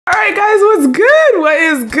Alright guys, what's good? What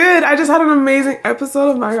is good? I just had an amazing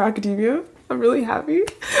episode of My Hero Academia. I'm really happy.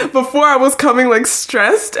 Before I was coming like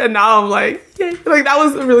stressed and now I'm like, yay. Like that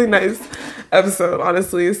was a really nice episode,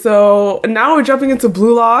 honestly. So now we're jumping into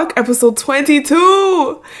Blue Lock, episode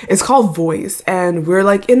 22. It's called Voice and we're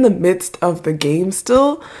like in the midst of the game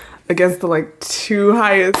still against the like two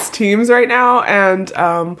highest teams right now. And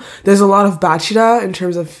there's a lot of BACHIRA in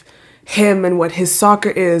terms of him and what his soccer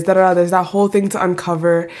is, there's that whole thing to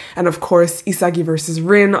uncover, and of course Isagi versus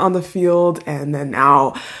Rin on the field, and then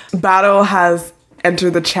now Battle has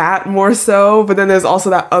entered the chat more so, but then there's also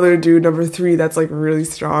that other dude, number 3, that's like really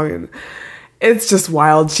strong, and it's just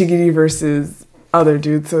wild, Chigiri versus other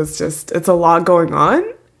dude, so it's a lot going on,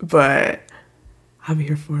 but I'm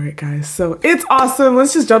here for it, guys. So it's awesome.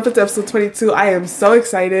 Let's just jump into episode 22. I am so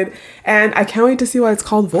excited, and I can't wait to see why it's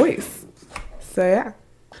called Voice. So yeah.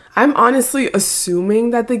 I'm honestly assuming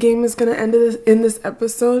that the game is going to end in this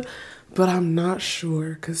episode, but I'm not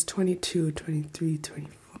sure because 22, 23,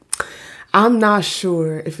 24. I'm not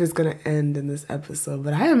sure if it's going to end in this episode,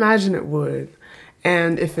 but I imagine it would.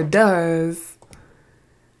 And if it does,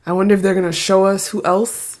 I wonder if they're going to show us who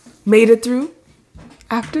else made it through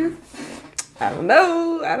after. I don't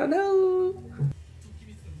know. I don't know.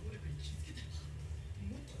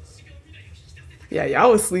 Yeah,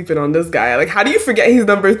 y'all was sleeping on this guy. Like, how do you forget he's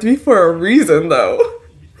number 3 for a reason, though?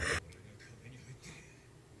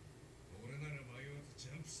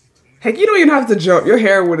 Heck, you don't even have to jump. Your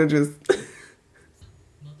hair would have just...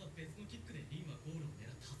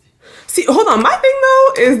 See, hold on. My thing,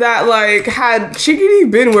 though, is that, like, had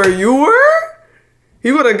Chigiri been where you were,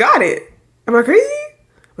 he would have got it. Am I crazy?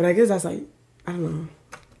 But I guess that's, like, I don't know.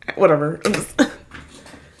 Whatever. I'm just... It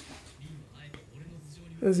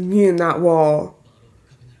was me and that wall.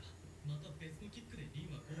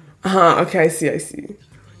 Okay, I see. If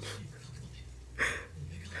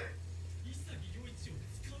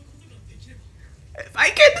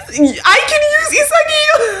I can use Isagi.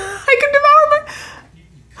 I can devour my...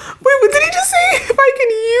 Wait, what did he just say? If I can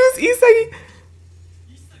use Isagi.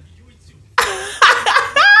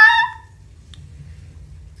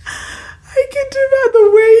 I can devour the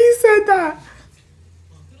way he said that.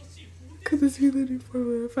 Because it's really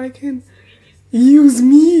formula. If I can use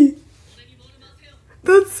me.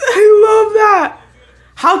 I love that.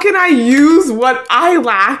 How can I use what I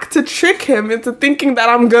lack to trick him into thinking that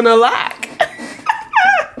I'm gonna lack?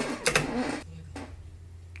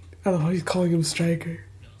 I love how he's calling him striker.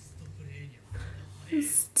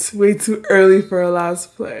 It's way too early for a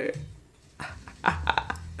last play.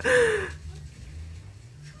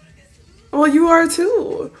 Well, you are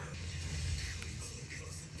too.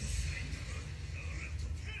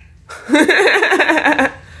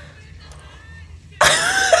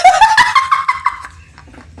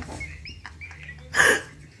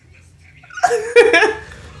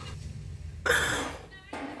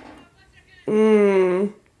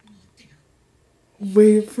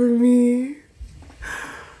 Wait for me.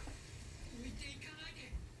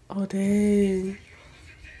 Oh, dang.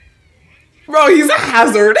 Bro, he's a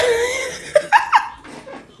hazard.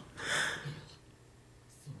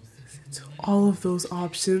 To all of those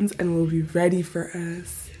options and will be ready for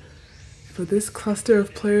us. For this cluster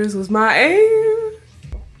of players was my aim.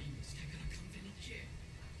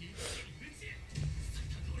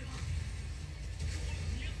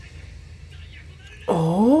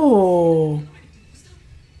 Oh.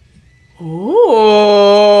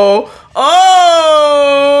 Oh.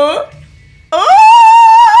 Oh.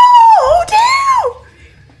 Oh. Damn.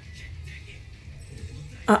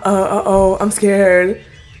 Uh-oh. I'm scared.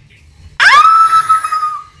 Ah!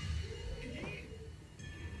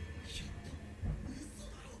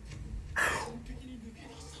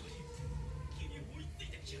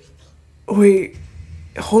 Wait.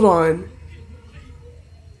 Hold on.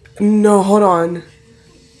 No, hold on.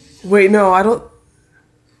 Wait, no, I don't...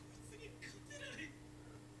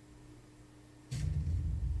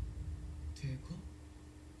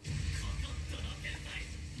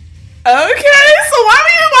 Okay, so why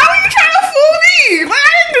were you trying to fool me? Why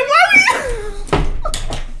were you...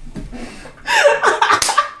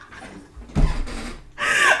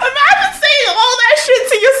 Imagine saying all that shit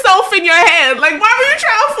to yourself in your head. Like, why were you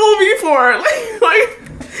trying to fool me for? Like,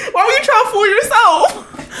 why were you trying to fool yourself?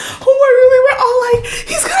 Oh, I really went all like,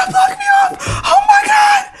 he's gonna block me off. Oh my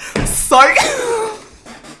god. Psych.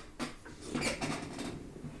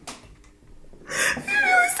 He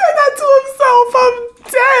really said that to himself. I'm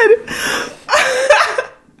dead.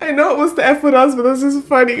 I know it was the F with us, but that's just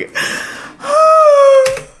funny.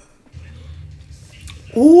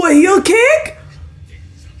 Ooh, a heel kick?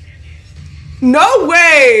 No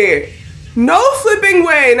way. No flipping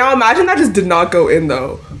way. Now imagine that just did not go in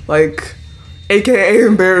though. Like, AKA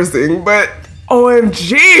embarrassing, but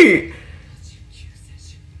OMG.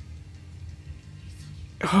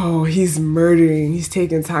 Oh, he's murdering. He's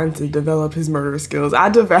taking time to develop his murder skills. I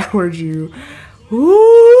devoured you.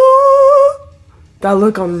 Ooh. That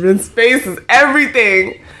look on Rin's face is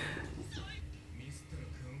everything.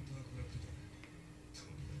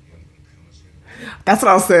 That's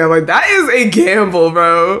what I was saying. Like, that is a gamble,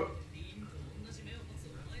 bro.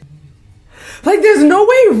 Like, there's no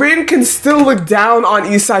way Rin can still look down on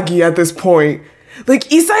Isagi at this point. Like,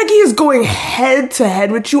 Isagi is going head to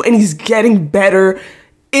head with you and he's getting better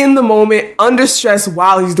in the moment, under stress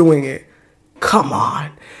while he's doing it. Come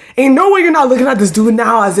on. Ain't no way you're not looking at this dude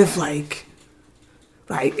now as if like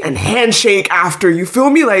and handshake after, you feel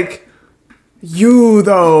me? Like, you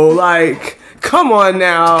though, like, come on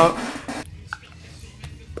now.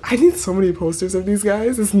 I need so many posters of these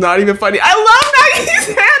guys. It's not even funny. I love Nagi's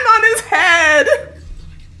hand on his head.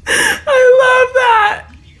 I love that.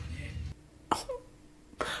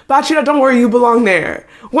 Bachira, don't worry, you belong there.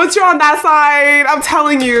 Once you're on that side, I'm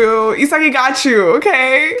telling you, Isagi got you,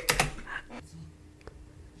 okay?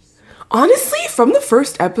 Honestly, from the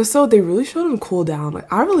first episode, they really showed him cool down.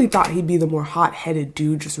 Like, I really thought he'd be the more hot-headed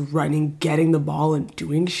dude, just running, getting the ball, and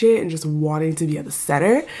doing shit, and just wanting to be at the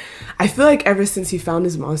center. I feel like ever since he found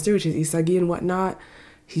his monster, which is Isagi and whatnot,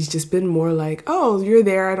 he's just been more like, oh, you're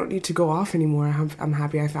there, I don't need to go off anymore, I'm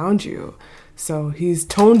happy I found you. So he's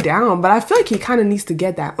toned down, but I feel like he kind of needs to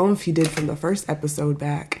get that oomph he did from the first episode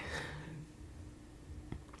back.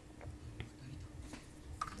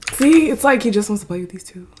 See, it's like he just wants to play with these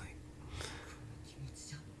two.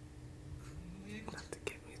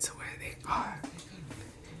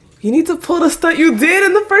 You need to pull the stunt you did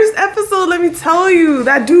in the first episode, let me tell you.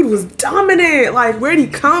 That dude was dominant. Like, where'd he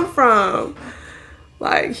come from?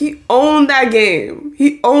 Like, he owned that game.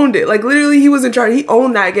 He owned it. Like, literally, he was in charge. He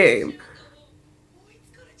owned that game.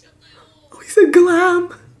 Oh, he said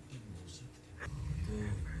glam.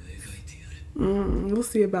 We'll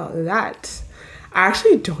see about that. I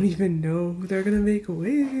actually don't even know who they're gonna make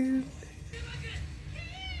win.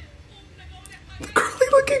 The curly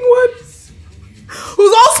looking one.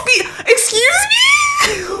 Who's all speed? Excuse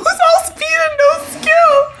me? Who's all speed and no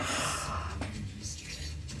skill?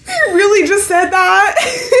 He really just said that?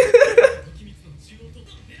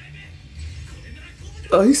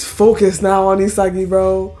 Oh, he's focused now on Isagi,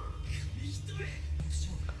 bro.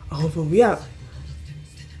 Oh, but we have...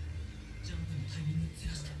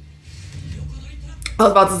 I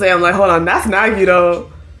was about to say, I'm like, hold on, that's Nagi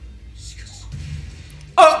though.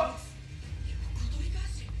 Oh!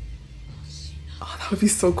 It would be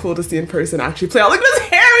so cool to see in person actually play out. Look at his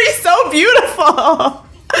hair, he's so beautiful.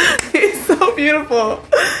 He's so beautiful.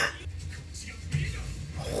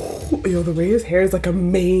 Oh, yo, the way his hair is like a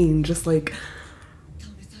mane, just like,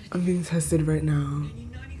 I'm being tested right now.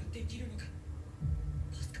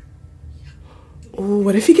 Oh,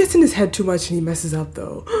 what if he gets in his head too much and he messes up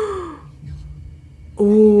though?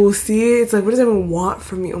 Oh, see, it's like, what does everyone want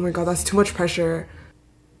from me? Oh my God, that's too much pressure.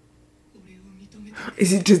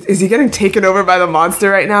 Is he getting taken over by the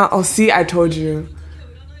monster right now? Oh, see, I told you.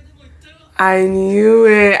 I knew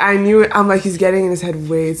it. I knew it. I'm like, he's getting in his head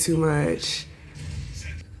way too much.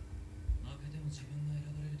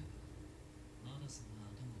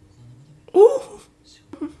 Ooh.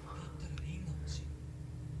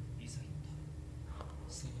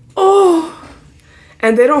 Oh.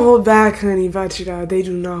 And they don't hold back, honey, Bachira. They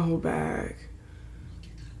do not hold back.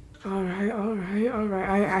 All right, all right, all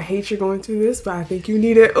right. I hate you're going through this, but I think you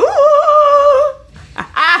need it. Ooh!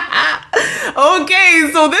 Okay,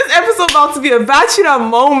 so this episode about to be a Bachira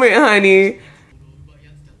moment, honey.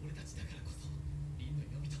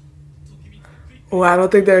 Oh, I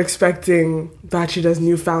don't think they're expecting Bachira's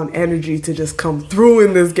newfound energy to just come through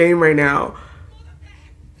in this game right now.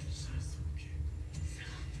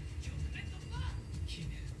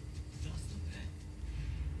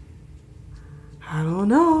 I don't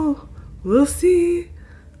know. We'll see.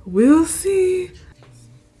 We'll see.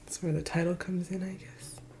 That's where the title comes in, I guess.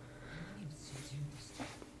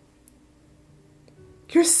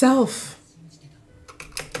 Yourself.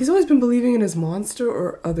 He's always been believing in his monster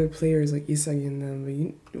or other players like Isagi and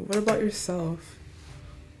them, but what about yourself?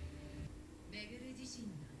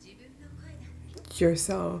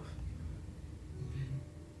 Yourself.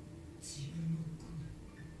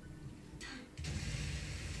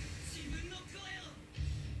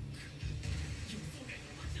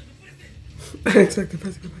 I expect the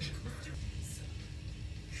pressing question.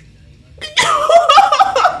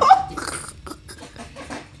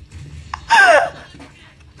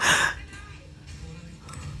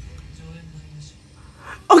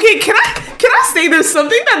 Okay, can I say there's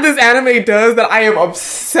something that this anime does that I am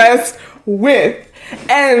obsessed with?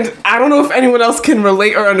 And I don't know if anyone else can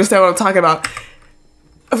relate or understand what I'm talking about.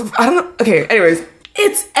 I don't know. Okay, anyways.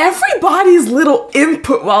 It's everybody's little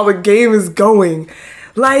input while the game is going.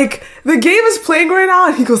 Like, the game is playing right now,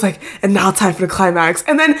 and he goes like, and now time for the climax.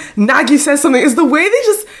 And then Nagi says something. It's the way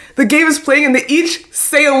the game is playing, and they each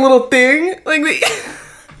say a little thing. Like,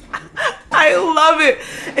 I love it.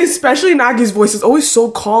 Especially Nagi's voice is always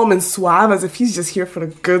so calm and suave, as if he's just here for the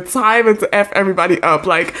good time and to F everybody up.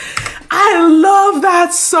 Like, I love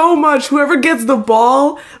that so much. Whoever gets the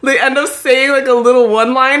ball, they end up saying like a little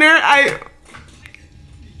one-liner.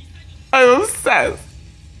 I'm obsessed.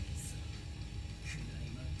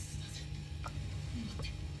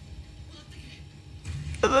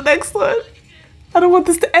 The next one. I don't want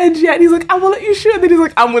this to end yet. And he's like, I will let you shoot. And then he's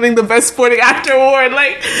like, I'm winning the best supporting actor award.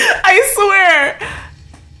 Like, I swear.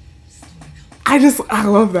 I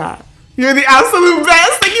love that. You're the absolute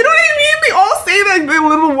best. Like, you know what I mean? They all say like the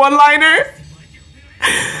little one-liner.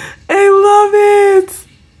 I love it.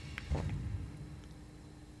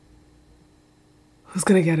 Who's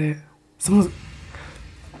gonna get it? Someone's.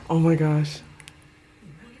 Oh my gosh.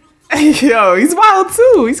 Yo, he's wild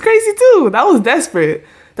too. He's crazy too. That was desperate.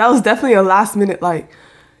 That was definitely a last minute like.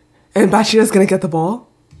 And Bachira's gonna get the ball.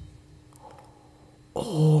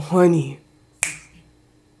 Oh, honey.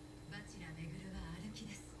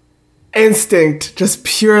 Instinct. Just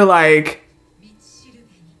pure like.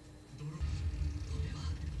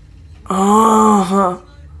 Uh-huh.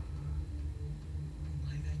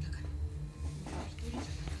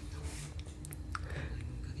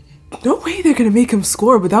 No way they're gonna make him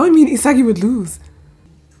score, but that would mean Isagi would lose.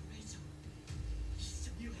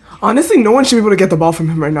 Honestly, no one should be able to get the ball from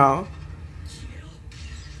him right now.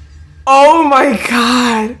 Oh my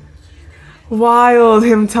god. Wild,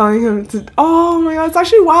 him telling him to... Oh my god, it's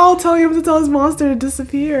actually wild telling him to tell his monster to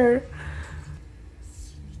disappear.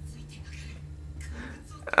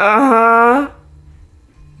 Uh-huh.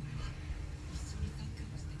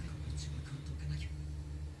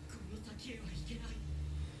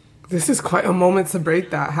 This is quite a moment to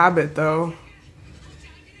break that habit, though.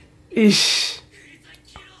 Eesh.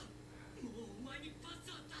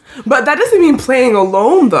 But that doesn't mean playing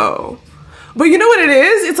alone, though. But you know what it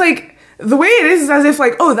is? It's like, the way it is as if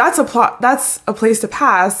like, oh, that's a place to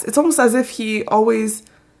pass. It's almost as if he always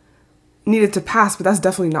needed to pass, but that's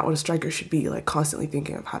definitely not what a striker should be, like constantly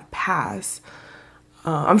thinking of how to pass.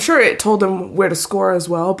 I'm sure it told him where to score as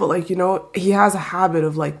well, but like, you know, he has a habit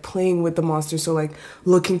of like playing with the monster, so like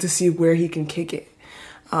looking to see where he can kick it.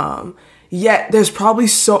 Yet there's probably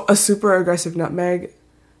a super aggressive nutmeg.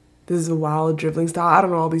 This is a wild dribbling style. I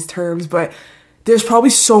don't know all these terms, but there's probably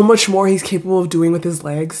so much more he's capable of doing with his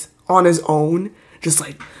legs on his own. Just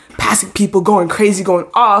like passing people, going crazy, going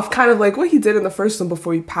off, kind of like what he did in the first one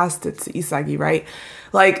before he passed it to Isagi, right?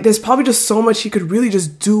 Like there's probably just so much he could really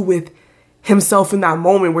just do with himself in that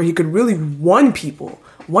moment where he could really 1v1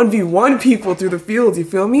 people through the field, you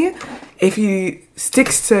feel me? If he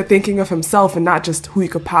sticks to thinking of himself and not just who he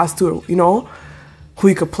could pass to, you know? Who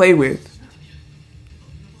he could play with.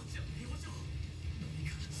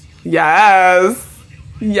 Yes.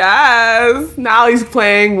 Yes. Now he's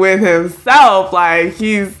playing with himself. Like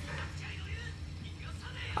he's...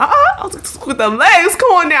 with the legs.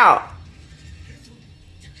 Come on now.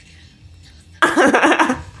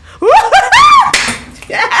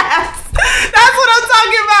 Yes! That's what I'm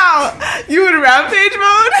talking about! You in rampage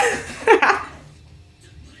mode?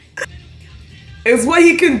 It's what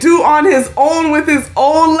he can do on his own with his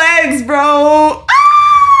own legs, bro.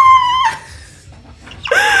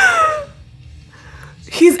 Ah!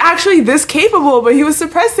 He's actually this capable, but he was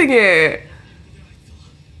suppressing it.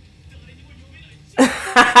 Yo,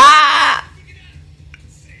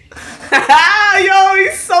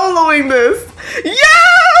 he's soloing this. Yeah!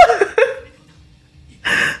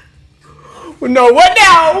 No, what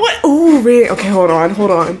now? What? Ooh, wait. Okay, hold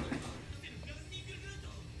on.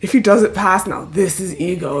 If he doesn't pass now, this is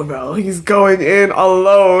ego, bro. He's going in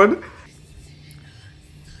alone.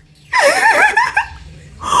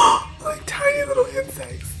 Like tiny little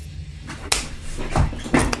insects.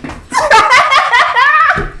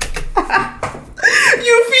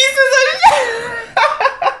 You pieces of shit.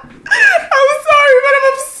 I'm sorry, but I'm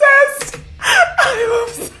obsessed. I'm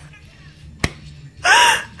obsessed.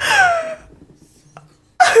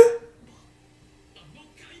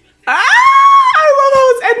 I love how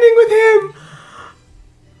it's ending with him.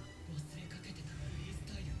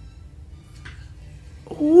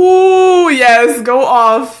 Ooh, yes, go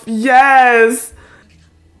off. Yes.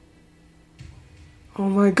 Oh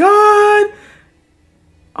my god.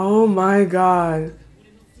 Oh my god.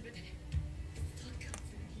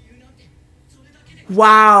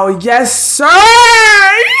 Wow, yes, sir!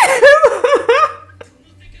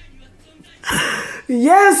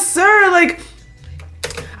 Yes, sir! Like,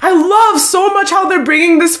 I love so much how they're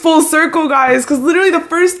bringing this full circle, guys, because literally the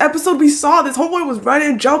first episode we saw, this whole boy was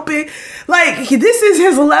running, jumping. Like, this is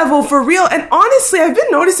his level for real. And honestly, I've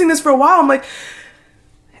been noticing this for a while. I'm like,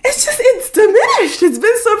 it's diminished. It's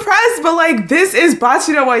been suppressed, but like, this is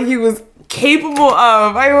BACHIRA what he was capable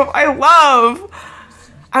of.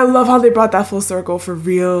 I love how they brought that full circle for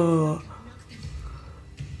real.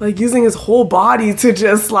 Like using his whole body to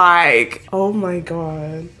just like, oh my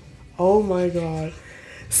god. Oh my god.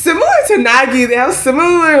 Similar to Nagi, they have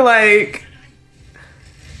similar like,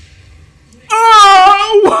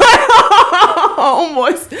 oh,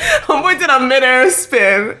 homeboy did a mid-air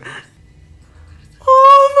spin.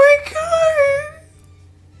 Oh my god.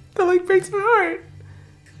 That like breaks my heart.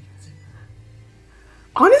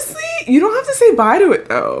 Honestly, you don't have to say bye to it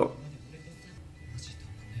though.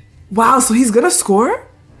 Wow, so he's gonna score?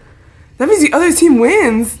 That means the other team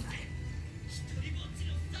wins.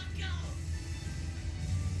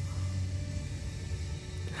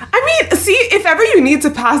 I mean, see, if ever you need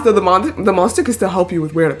to pass the monster can still help you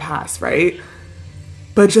with where to pass, right?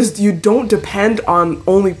 But just you don't depend on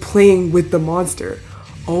only playing with the monster.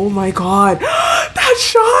 Oh my god. That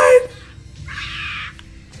shot!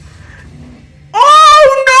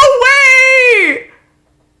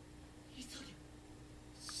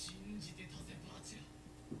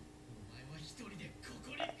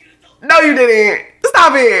 No, you didn't.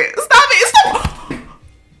 Stop it. Stop it. Stop.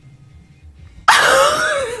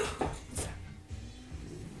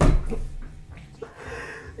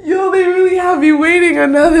 Yo, they really have me waiting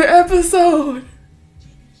another episode.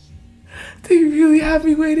 They really have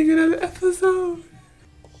me waiting another episode.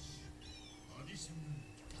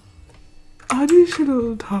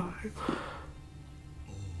 Additional time.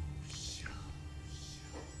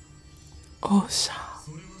 Oh, shit.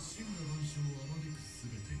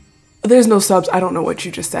 There's no subs. I don't know what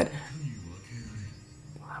you just said.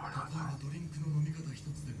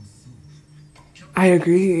 I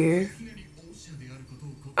agree.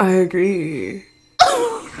 I agree.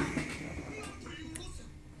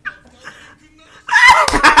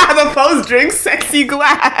 The post drink sexy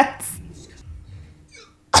glass.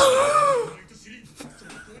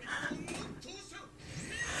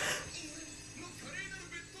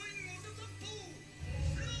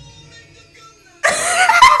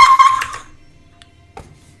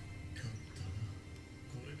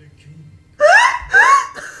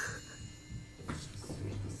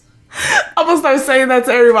 I'm gonna start saying that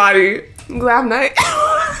to everybody. Glad night.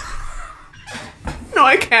 No,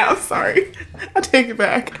 I can't. I'm sorry. I take it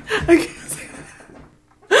back. I can't say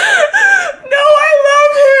that. No, I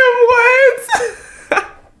love him.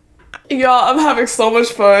 What? Y'all, I'm having so much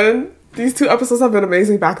fun. These 2 episodes have been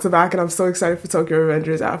amazing back to back, and I'm so excited for Tokyo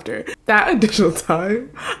Revengers after. That additional time,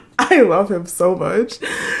 I love him so much.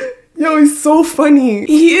 Yo, he's so funny.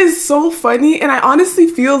 He is so funny, and I honestly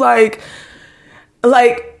feel like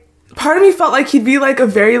part of me felt like he'd be like a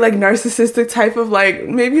very like narcissistic type of like,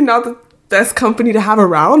 maybe not the best company to have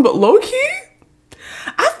around, but low-key,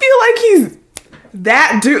 I feel like he's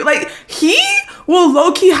that dude. Like, he will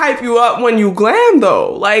low-key hype you up when you glam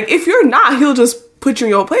though. Like, if you're not, he'll just put you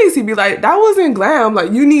in your place. He'd be like, that wasn't glam.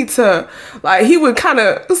 Like, you need to, like, he would kind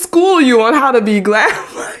of school you on how to be glam.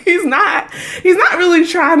 He's not really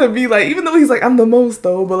trying to be like, even though he's like, I'm the most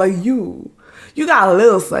though, but like you got a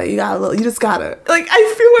little say, you just gotta, like,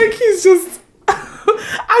 I feel like he's just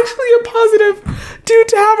actually a positive dude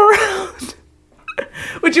to have around.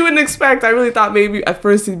 Which you wouldn't expect. I really thought maybe at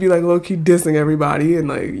first he'd be like low-key dissing everybody and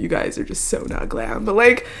like, you guys are just so not glam. But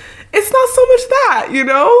like, it's not so much that, you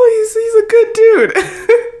know? He's a good dude.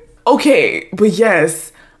 Okay, but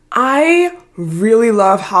yes, I really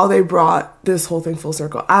love how they brought this whole thing full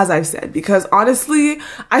circle, as I've said, because honestly,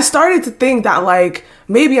 I started to think that like,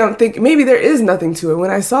 maybe there is nothing to it.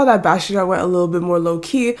 When I saw that BACHIRA went a little bit more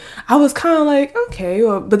low-key, I was kind of like, okay,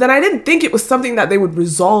 well, but then I didn't think it was something that they would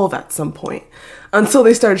resolve at some point until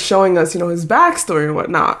they started showing us, you know, his backstory and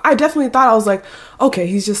whatnot. I definitely thought, I was like, okay,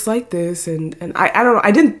 he's just like this, and I don't know,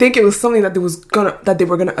 I didn't think it was something that they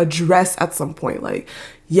were gonna address at some point. Like,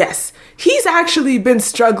 yes, he's actually been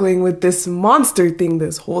struggling with this monster thing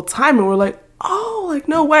this whole time, and we're like, oh, like,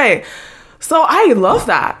 no way. So I love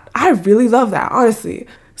that. I really love that, honestly.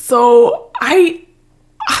 So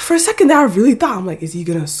for a second there, I really thought, I'm like, is he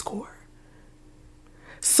gonna score?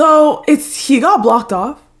 So he got blocked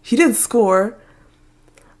off. He didn't score.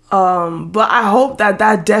 But I hope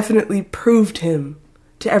that definitely proved him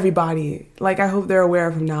to everybody. Like, I hope they're aware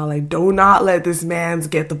of him now. Like, do not let this man's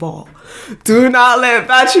get the ball. Do not let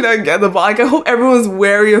BACHIRA get the ball. Like, I hope everyone's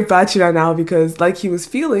wary of BACHIRA now, because like he was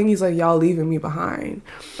feeling, he's like, y'all leaving me behind.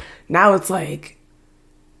 Now it's like,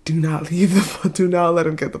 do not leave the ball. Do not let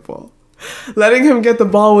him get the ball. Letting him get the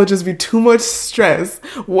ball would just be too much stress.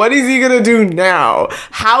 What is he gonna do now?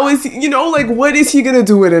 How is he, you know, like, what is he gonna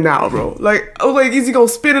do with it now, bro? Like, oh, like, is he gonna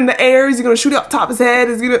spin in the air? Is he gonna shoot it up top of his head?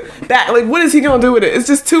 Is he gonna back? Like, what is he gonna do with it? It's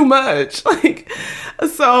just too much. Like,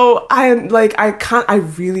 so I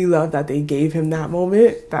really love that they gave him that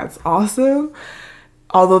moment. That's awesome.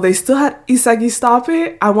 Although they still had Isagi stop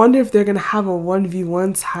it, I wonder if they're gonna have a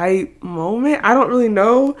 1v1 type moment. I don't really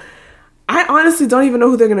know. I honestly don't even know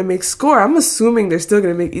who they're going to make score. I'm assuming they're still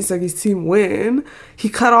going to make Isagi's team win. He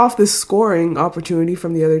cut off this scoring opportunity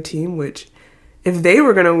from the other team, which if they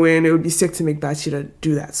were going to win, it would be sick to make BACHIRA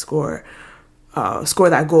do that score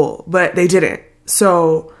that goal. But they didn't.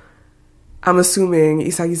 So I'm assuming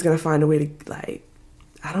Isagi's going to find a way to, like,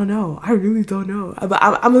 I don't know. I really don't know. But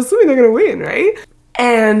I'm assuming they're going to win, right?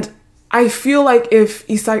 And I feel like if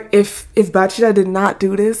BACHIRA did not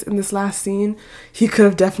do this in this last scene, he could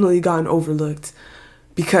have definitely gotten overlooked.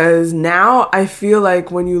 Because now I feel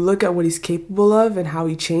like when you look at what he's capable of and how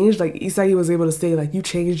he changed, like Isagi was able to say, like, you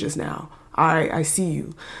changed just now. I see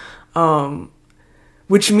you.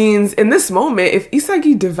 Which means in this moment, if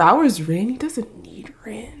Isagi devours Rin, he doesn't need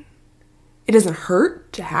Rin. It doesn't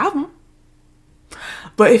hurt to have him.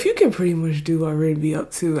 But if you can pretty much do what Rin be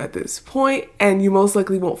up to at this point, and you most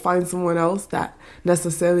likely won't find someone else that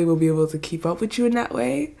necessarily will be able to keep up with you in that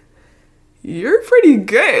way, you're pretty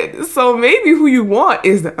good. So maybe who you want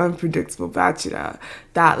is the unpredictable BACHIRA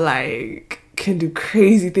that, like, can do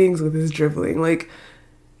crazy things with his dribbling. Like,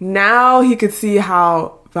 now he could see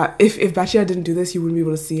how, if BACHIRA didn't do this, you wouldn't be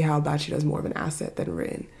able to see how BACHIRA is more of an asset than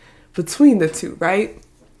Rin between the two, right?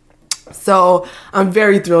 So I'm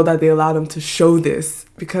very thrilled that they allowed him to show this,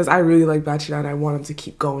 because I really like BACHIRA and I want him to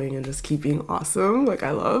keep going and just keep being awesome, like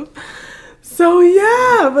I love. So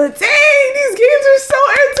yeah, but dang, these games are so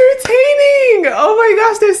entertaining. Oh my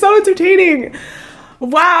gosh, they're so entertaining.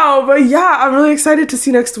 Wow, but yeah, I'm really excited to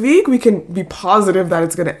see next week. We can be positive that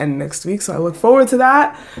it's gonna end next week, so I look forward to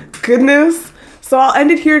that. Goodness. So I'll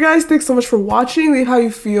end it here, guys. Thanks so much for watching. Leave how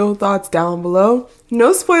you feel, thoughts down below.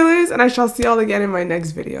 No spoilers, and I shall see y'all again in my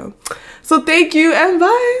next video. So thank you and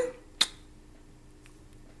bye.